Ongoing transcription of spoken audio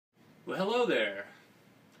Well, hello there.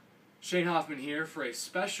 Shane Hoffman here for a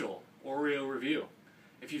special Oreo review.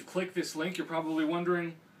 If you've clicked this link, you're probably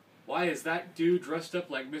wondering, why is that dude dressed up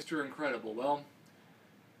like Mr. Incredible? Well,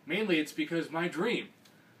 mainly it's because my dream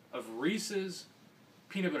of Reese's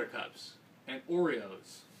peanut butter cups and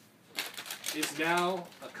Oreos is now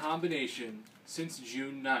a combination since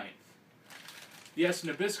June 9th. Yes,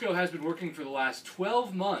 Nabisco has been working for the last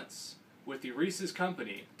 12 months with the Reese's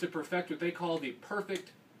company to perfect what they call the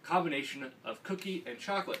perfect combination of cookie and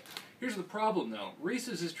chocolate. Here's the problem though.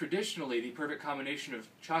 Reese's is traditionally the perfect combination of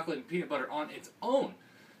chocolate and peanut butter on its own.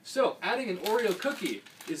 So, adding an Oreo cookie,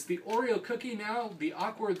 is the Oreo cookie now the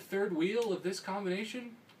awkward third wheel of this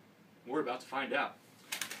combination? We're about to find out.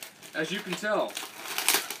 As you can tell,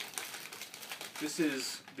 this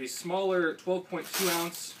is the smaller 12.2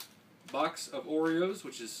 ounce box of Oreos,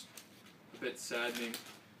 which is a bit saddening.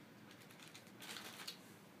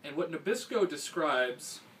 And what Nabisco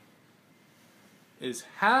describes is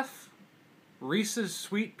half Reese's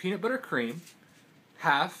sweet peanut butter cream,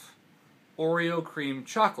 half Oreo cream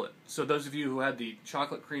chocolate. So those of you who had the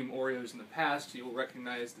chocolate cream Oreos in the past, you will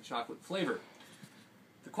recognize the chocolate flavor.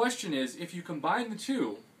 The question is, if you combine the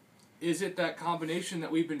two, is it that combination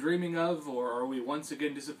that we've been dreaming of, or are we once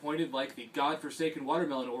again disappointed like the godforsaken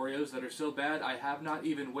watermelon Oreos that are so bad I have not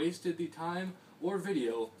even wasted the time or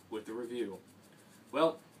video with the review?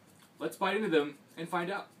 Well, let's bite into them and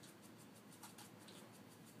find out.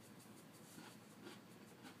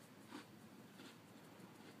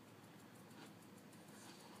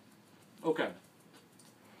 Okay,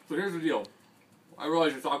 so here's the deal. I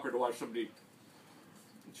realize it's awkward to watch somebody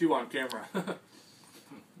chew on camera.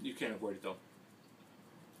 You can't avoid it though.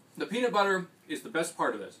 The peanut butter is the best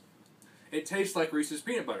part of this. It tastes like Reese's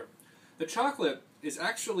peanut butter. The chocolate is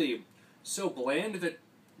actually so bland that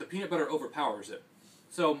the peanut butter overpowers it.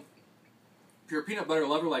 So, if you're a peanut butter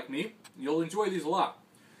lover like me, you'll enjoy these a lot.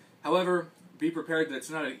 However, be prepared that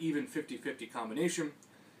it's not an even 50-50 combination.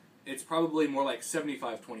 It's probably more like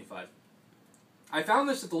 75-25. I found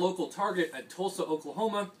this at the local Target at Tulsa,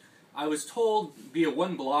 Oklahoma. I was told via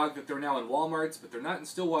one blog that they're now in Walmart's, but they're not in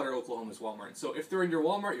Stillwater, Oklahoma's Walmart. So if they're in your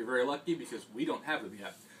Walmart, you're very lucky because we don't have them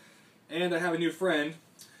yet. And I have a new friend.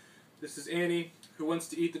 This is Annie, who wants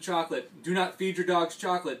to eat the chocolate. Do not feed your dogs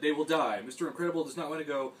chocolate. They will die. Mr. Incredible does not want to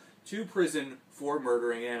go to prison for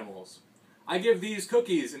murdering animals. I give these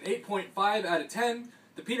cookies an 8.5 out of 10.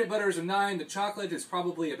 The peanut butter is a 9. The chocolate is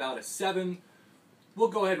probably about a 7. We'll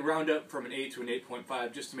go ahead and round up from an 8 to an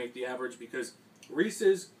 8.5 just to make the average because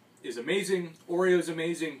Reese's is amazing, Oreo is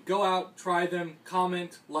amazing. Go out, try them,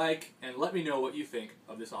 comment, like, and let me know what you think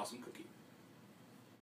of this awesome cookie.